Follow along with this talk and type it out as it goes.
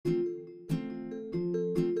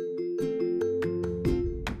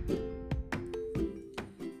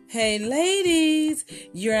Hey ladies,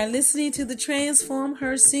 you are listening to the Transform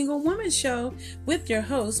Her Single Woman Show with your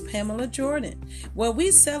host Pamela Jordan, where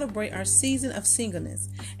we celebrate our season of singleness.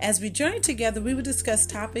 As we journey together, we will discuss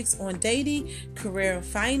topics on dating, career,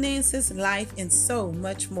 finances, life, and so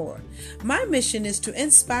much more. My mission is to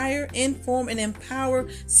inspire, inform, and empower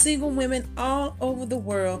single women all over the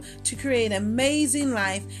world to create an amazing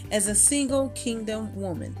life as a single kingdom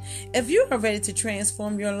woman. If you are ready to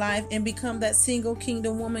transform your life and become that single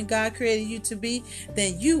kingdom woman God created you to be,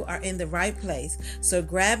 then you are in the right place. So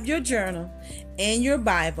grab your journal and your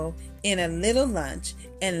Bible and a little lunch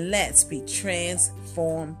and let's be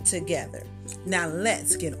transformed together. Now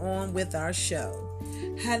let's get on with our show.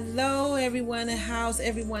 Hello everyone, and how's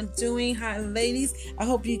everyone doing? Hi ladies, I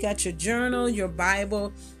hope you got your journal, your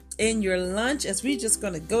Bible, and your lunch, as we're just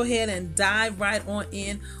going to go ahead and dive right on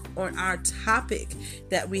in on our topic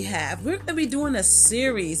that we have. We're going to be doing a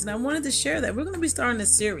series, and I wanted to share that. We're going to be starting a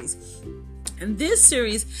series. And this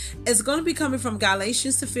series is going to be coming from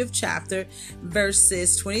Galatians, the 5th chapter,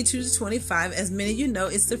 verses 22 to 25. As many of you know,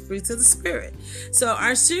 it's the fruits of the Spirit. So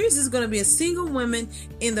our series is going to be a single woman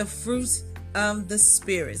in the fruits of the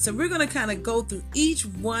Spirit. So we're going to kind of go through each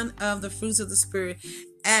one of the fruits of the Spirit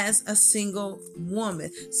as a single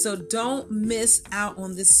woman. So don't miss out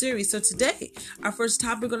on this series. So today, our first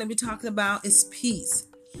topic we're going to be talking about is peace.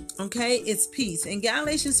 Okay, it's peace. In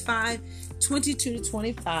Galatians 5:22 to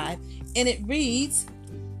 25, and it reads,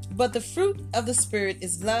 "But the fruit of the Spirit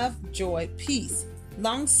is love, joy, peace,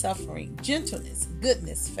 long-suffering, gentleness,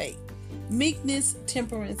 goodness, faith, meekness,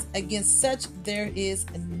 temperance. Against such there is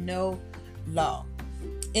no law.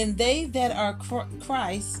 And they that are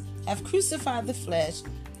Christ have crucified the flesh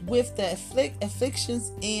with the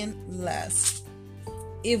afflictions and lusts.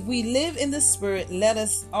 If we live in the Spirit, let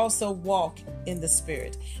us also walk in the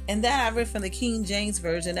Spirit." And that I read from the King James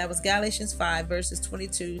Version. That was Galatians 5, verses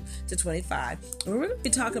 22 to 25. And we're going to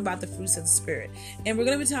be talking about the fruits of the Spirit. And we're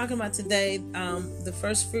going to be talking about today, the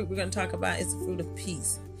first fruit we're going to talk about is the fruit of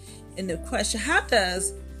peace. And the question, how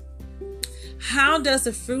does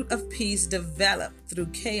the fruit of peace develop through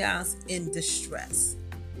chaos and distress?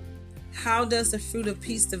 How does the fruit of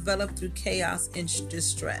peace develop through chaos and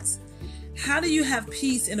distress? How do you have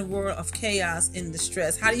peace in a world of chaos and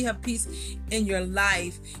distress? How do you have peace in your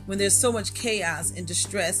life when there's so much chaos and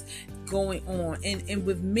distress going on? And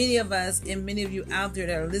with many of us and many of you out there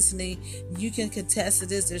that are listening, you can contest to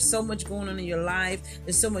this. There's so much going on in your life.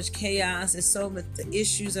 There's so much chaos. There's so much the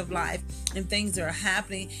issues of life and things that are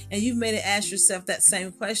happening. And you've made it ask yourself that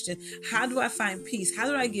same question. How do I find peace? How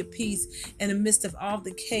do I get peace in the midst of all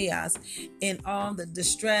the chaos and all the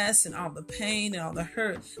distress and all the pain and all the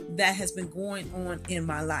hurt that has been going on in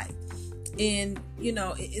my life? And,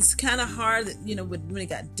 it's kind of hard, when you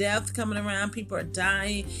got death coming around, people are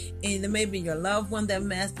dying, and there may be your loved one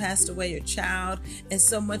that passed away, your child, and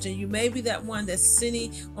so much. And you may be that one that's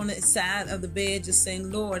sitting on the side of the bed just saying,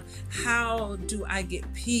 Lord, how do I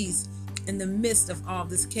get peace in the midst of all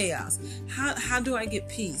this chaos? How do I get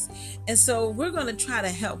peace? And so we're going to try to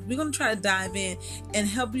help. We're going to try to dive in and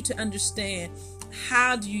help you to understand,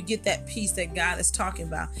 how do you get that peace that God is talking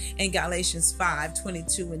about in Galatians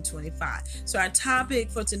 5:22 and 25? So our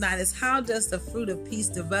topic for tonight is, how does the fruit of peace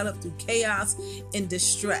develop through chaos and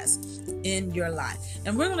distress in your life?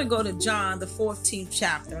 And we're going to go to John, the 14th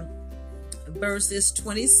chapter, verses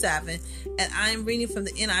 27. And I'm reading from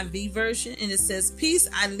the NIV version, and it says, "Peace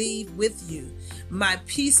I leave with you. My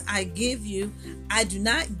peace I give you. I do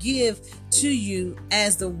not give to you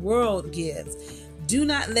as the world gives. Do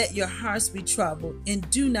not let your hearts be troubled, and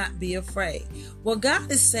do not be afraid." Well, God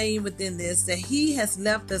is saying within this that He has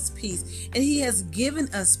left us peace, and He has given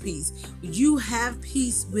us peace. You have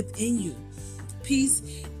peace within you. Peace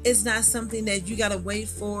is not something that you got to wait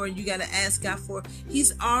for and you got to ask God for.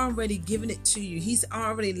 He's already given it to you. He's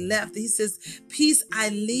already left. He says, "Peace I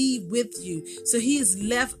leave with you." So He has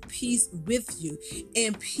left peace with you,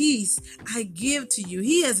 and peace I give to you.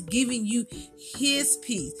 He has given you His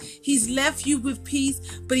peace. He's left you with peace,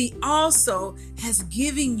 but He also has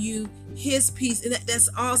given you His peace. And that's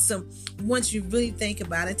awesome once you really think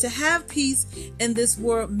about it. To have peace in this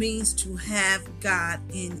world means to have God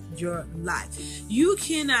in your life. You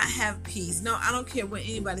cannot have peace. No, I don't care what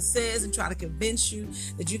anybody says and try to convince you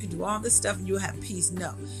that you can do all this stuff and you'll have peace.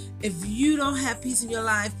 No. If you don't have peace in your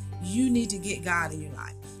life, you need to get God in your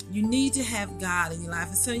life. You need to have God in your life.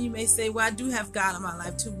 And some of you may say, well, I do have God in my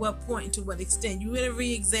life. To what point and to what extent? You better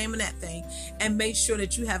re-examine that thing and make sure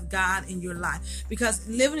that you have God in your life. Because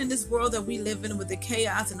living in this world that we live in with the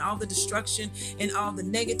chaos and all the destruction and all the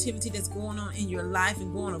negativity that's going on in your life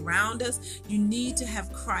and going around us, you need to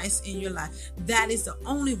have Christ in your life. That is the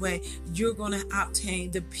only way you're going to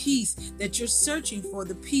obtain the peace that you're searching for,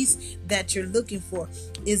 the peace that you're looking for.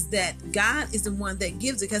 Is that God is the one that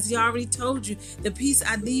gives it, because he already told you, the peace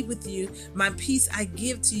I leave with you, my peace I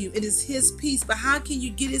give to you. It is his peace. But how can you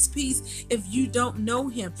get his peace if you don't know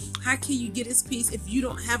him? How can you get his peace if you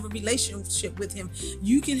don't have a relationship with him?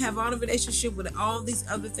 You can have all the relationship with all these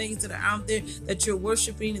other things that are out there that you're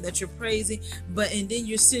worshiping and that you're praising, and then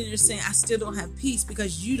you're sitting there saying, I still don't have peace,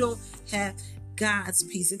 because you don't have God's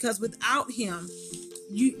peace. Because without him,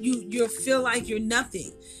 you feel like you're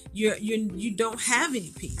nothing. You don't have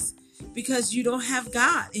any peace because you don't have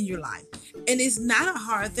God in your life. And it's not a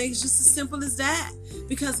hard thing. It's just as simple as that,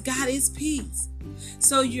 because God is peace.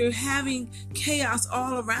 So you're having chaos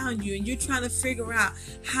all around you, and you're trying to figure out,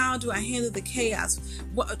 how do I handle the chaos?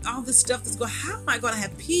 All the stuff that's going, how am I going to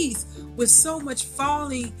have peace with so much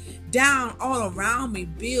falling down all around me?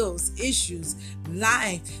 Bills, issues,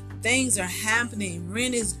 life. Things are happening.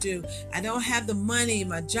 Rent is due. I don't have the money,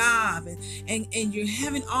 my job, and you're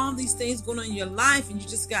having all these things going on in your life, and you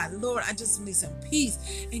just got, Lord, I just need some peace.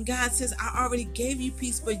 And God says, I already gave you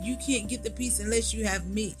peace, but you can't get the peace unless you have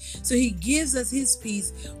me. So he gives us his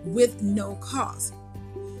peace with no cost.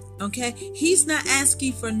 Okay? He's not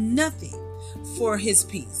asking for nothing for his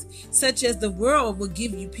peace, such as the world will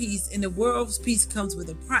give you peace, and the world's peace comes with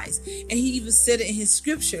a price. And he even said it in his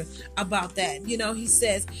scripture about that. He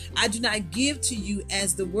says, I do not give to you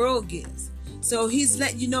as the world gives. So he's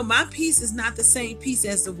letting you know, my peace is not the same peace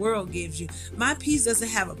as the world gives you. My peace doesn't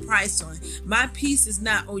have a price on it. My peace is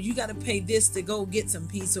not, oh, you got to pay this to go get some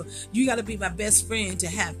peace, or you got to be my best friend to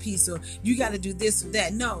have peace, or you got to do this or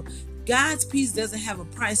that. No. God's peace doesn't have a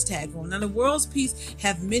price tag on it. Now, the world's peace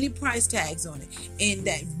have many price tags on it. And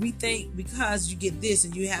that we think because you get this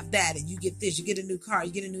and you have that and you get this, you get a new car,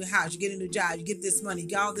 you get a new house, you get a new job, you get this money, you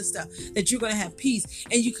get all this stuff, that you're going to have peace.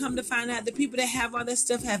 And you come to find out the people that have all that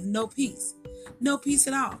stuff have no peace. No peace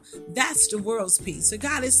at all. That's the world's peace. So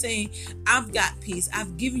God is saying, I've got peace.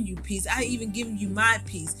 I've given you peace. I even given you my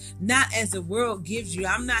peace, not as the world gives you.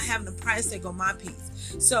 I'm not having a price tag on my peace.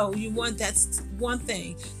 So that's one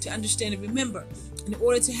thing to understand and remember. In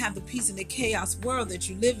order to have the peace in the chaos world that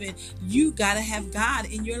you live in, you got to have God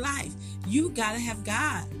in your life. You got to have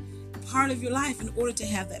God part of your life in order to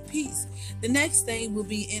have that peace. The next thing will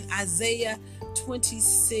be in Isaiah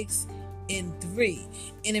 26:3,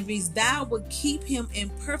 and it reads, thou will keep him in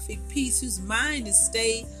perfect peace whose mind is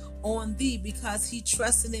stayed on thee, because he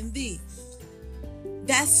trusted in thee.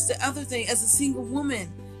 That's the other thing. As a single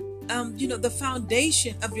woman, the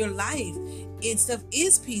foundation of your life and stuff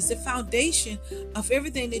is peace. The foundation of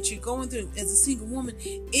everything that you're going through as a single woman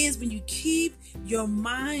is when you keep your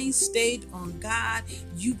mind stayed on God,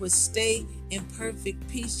 you will stay in perfect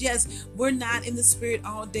peace. Yes, we're not in the spirit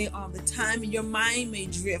all day, all the time, and your mind may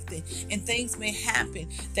drift, and things may happen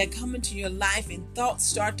that come into your life, and thoughts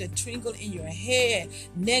start to twinkle in your head,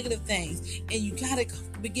 negative things, and you got to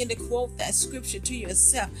begin to quote that scripture to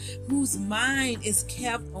yourself, whose mind is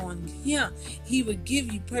kept on him, he will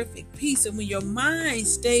give you perfect peace. And when your mind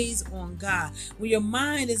stays on God, when your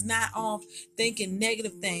mind is not off thinking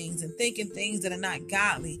negative things and thinking things that are not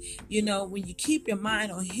godly, when you keep your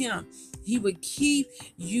mind on him, he would keep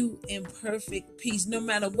you in perfect peace. No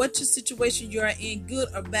matter what your situation you are in, good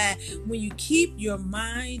or bad, when you keep your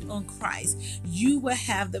mind on Christ, you will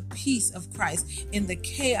have the peace of Christ in the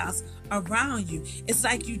chaos around you. It's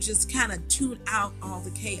like you just kind of tune out all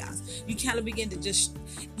the chaos. You kind of begin to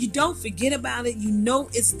you don't forget about it. You know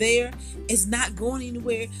it's there. It's not going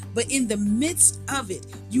anywhere. But in the midst of it,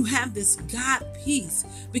 you have this God peace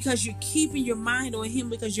because you're keeping your mind on him,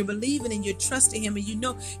 because you're believing and you're trusting him, and you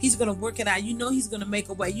know he's going to work it out. You know he's going to make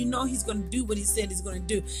a way. You know he's going to do what he said he's going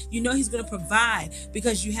to do. You know he's going to provide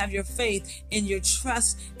because you have your faith and your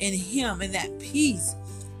trust in him, and that peace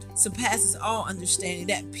surpasses all understanding.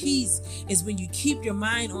 That peace is when you keep your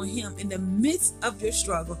mind on him in the midst of your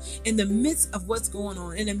struggle, in the midst of what's going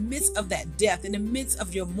on, in the midst of that death, in the midst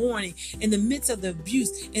of your mourning, in the midst of the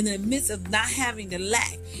abuse, in the midst of not having the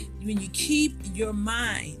lack. When you keep your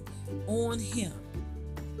mind on him,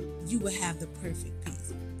 you will have the perfect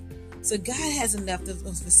peace. So God hasn't left us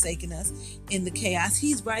or forsaken us in the chaos.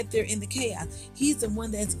 He's right there in the chaos. He's the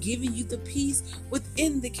one that's giving you the peace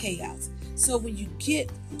within the chaos. So when you get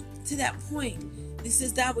to that point, He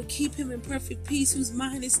says that would keep him in perfect peace, whose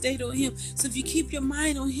mind is stayed on him. So if you keep your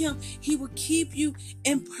mind on him, he will keep you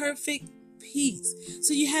in perfect peace.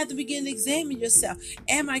 So you have to begin to examine yourself.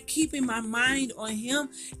 Am I keeping my mind on him?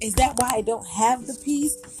 Is that why I don't have the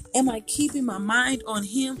peace? Am I keeping my mind on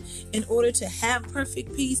him in order to have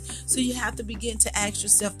perfect peace? So you have to begin to ask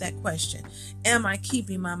yourself that question. Am I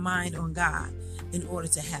keeping my mind on God in order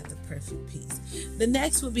to have the perfect peace? The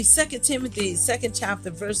next will be 2 Timothy, 2nd chapter,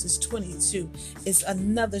 verses 22. It's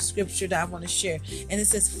another scripture that I want to share. And it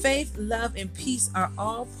says, faith, love, and peace are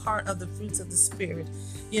all part of the fruits of the Spirit.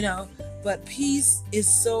 But peace is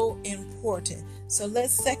so important. So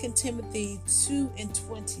let's 2 Timothy 2 and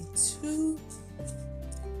 22.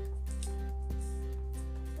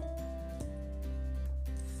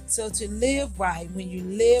 So to live right, when you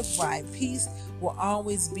live right, peace will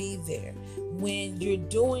always be there. When you're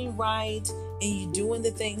doing right and you're doing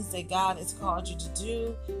the things that God has called you to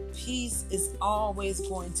do, peace is always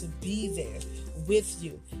going to be there with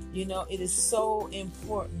you. It is so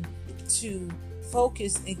important to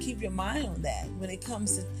focus and keep your mind on that when it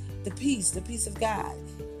comes to the peace of God.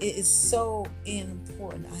 It is so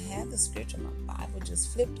important. I had the scripture, my Bible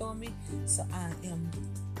just flipped on me, so I am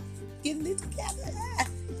getting it together.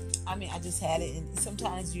 I just had it, and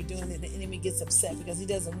sometimes you're doing it, the enemy gets upset because he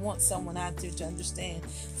doesn't want someone out there to understand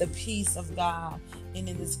the peace of God. And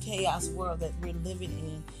in this chaos world that we're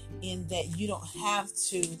living in that you don't have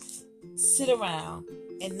to sit around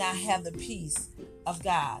and not have the peace of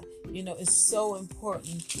God. It's so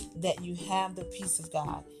important that you have the peace of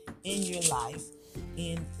God in your life.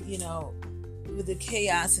 And, with the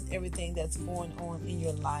chaos and everything that's going on in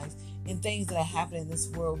your life and things that are happening in this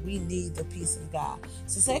world, we need the peace of God.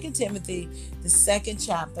 So 2 Timothy, the 2nd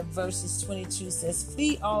chapter, verses 22 says,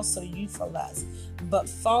 flee also youthful lust, but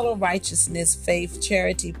follow righteousness, faith,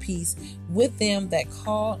 charity, peace with them that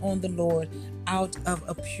call on the Lord out of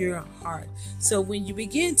a pure heart. So when you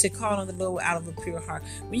begin to call on the Lord out of a pure heart,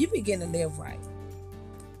 when you begin to live right,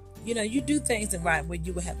 you do things the right way,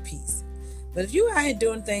 you will have peace. But if you're out here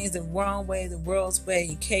doing things the wrong way, the world's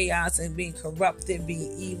way, chaos and being corrupted,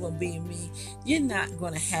 being evil, being mean, you're not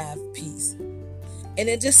going to have peace. And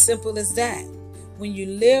it's just simple as that. When you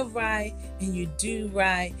live right and you do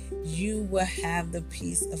right, you will have the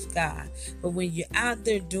peace of God. But when you're out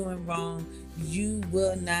there doing wrong, you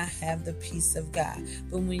will not have the peace of God.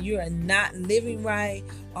 But when you are not living right,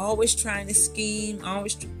 always trying to scheme,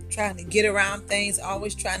 always trying to get around things,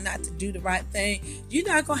 always trying not to do the right thing, you're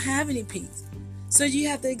not going to have any peace. So you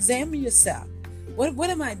have to examine yourself. What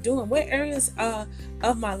am I doing? What areas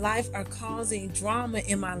of my life are causing drama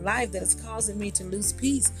in my life that is causing me to lose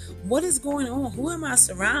peace? What is going on? Who am I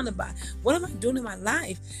surrounded by? What am I doing in my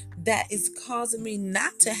life that is causing me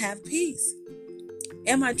not to have peace?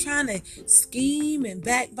 Am I trying to scheme and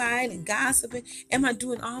backbite and gossip? Am I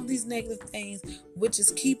doing all these negative things which is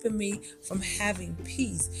keeping me from having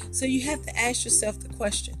peace? So you have to ask yourself the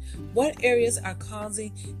question, what areas are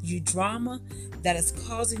causing you drama that is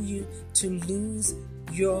causing you to lose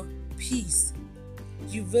your peace?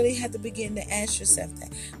 You really have to begin to ask yourself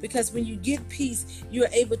that, because when you get peace, you're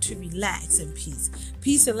able to relax in peace.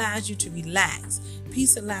 Peace allows you to relax.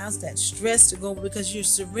 Peace allows that stress to go because you're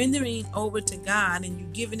surrendering over to God and you're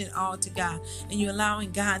giving it all to God and you're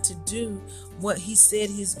allowing God to do what He said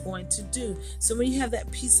He's going to do. So when you have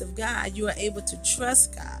that peace of God, you are able to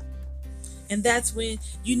trust God. And that's when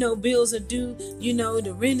bills are due,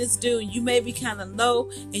 the rent is due, and you may be kind of low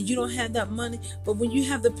and you don't have that money. But when you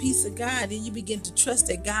have the peace of God, then you begin to trust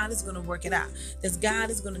that God is going to work it out. That God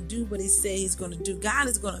is going to do what He said He's going to do. God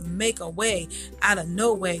is going to make a way out of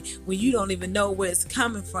no way when you don't even know where it's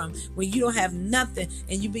coming from, when you don't have nothing,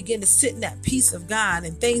 and you begin to sit in that peace of God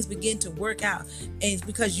and things begin to work out. And it's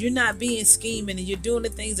because you're not being scheming and you're doing the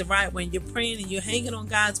things the right way and you're praying and you're hanging on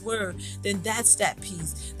God's word, then that's that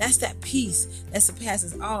peace. That's that peace that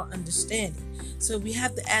surpasses all understanding. So we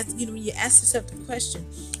have to ask, when you ask yourself the question,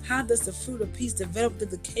 how does the fruit of peace develop through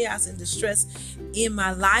the chaos and distress in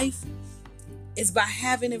my life? It's by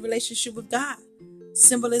having a relationship with God.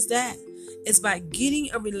 Simple as that. It's by getting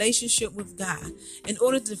a relationship with God. In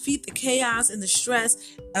order to defeat the chaos and the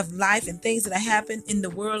stress of life and things that happen in the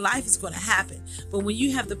world, life is going to happen. But when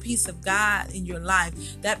you have the peace of God in your life,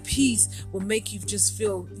 that peace will make you just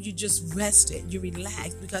feel you just rested, you're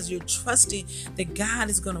relaxed, because you're trusting that God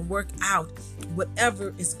is going to work out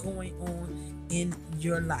whatever is going on in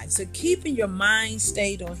your life. So keeping your mind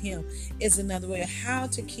stayed on Him is another way of how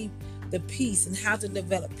to keep the peace and how to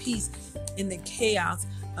develop peace in the chaos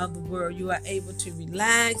of the world. You are able to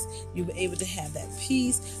relax, you are able to have that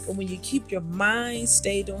peace. But when you keep your mind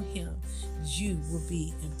stayed on Him, you will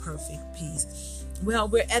be in perfect peace. Well,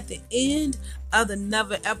 we're at the end of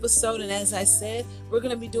another episode, and as I said, we're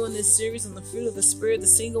going to be doing this series on the fruit of the Spirit, the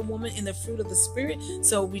single woman in the fruit of the Spirit.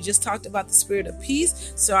 So we just talked about the spirit of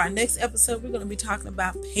peace. So our next episode, we're going to be talking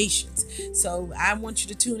about patience. So I want you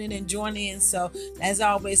to tune in and join in. So as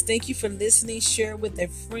always, thank you for listening. Share with a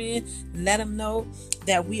friend. Let them know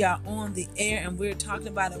that we are on the air and we're talking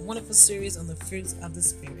about a wonderful series on the fruits of the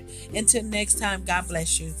Spirit. Until next time, God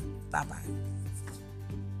bless you. Bye-bye.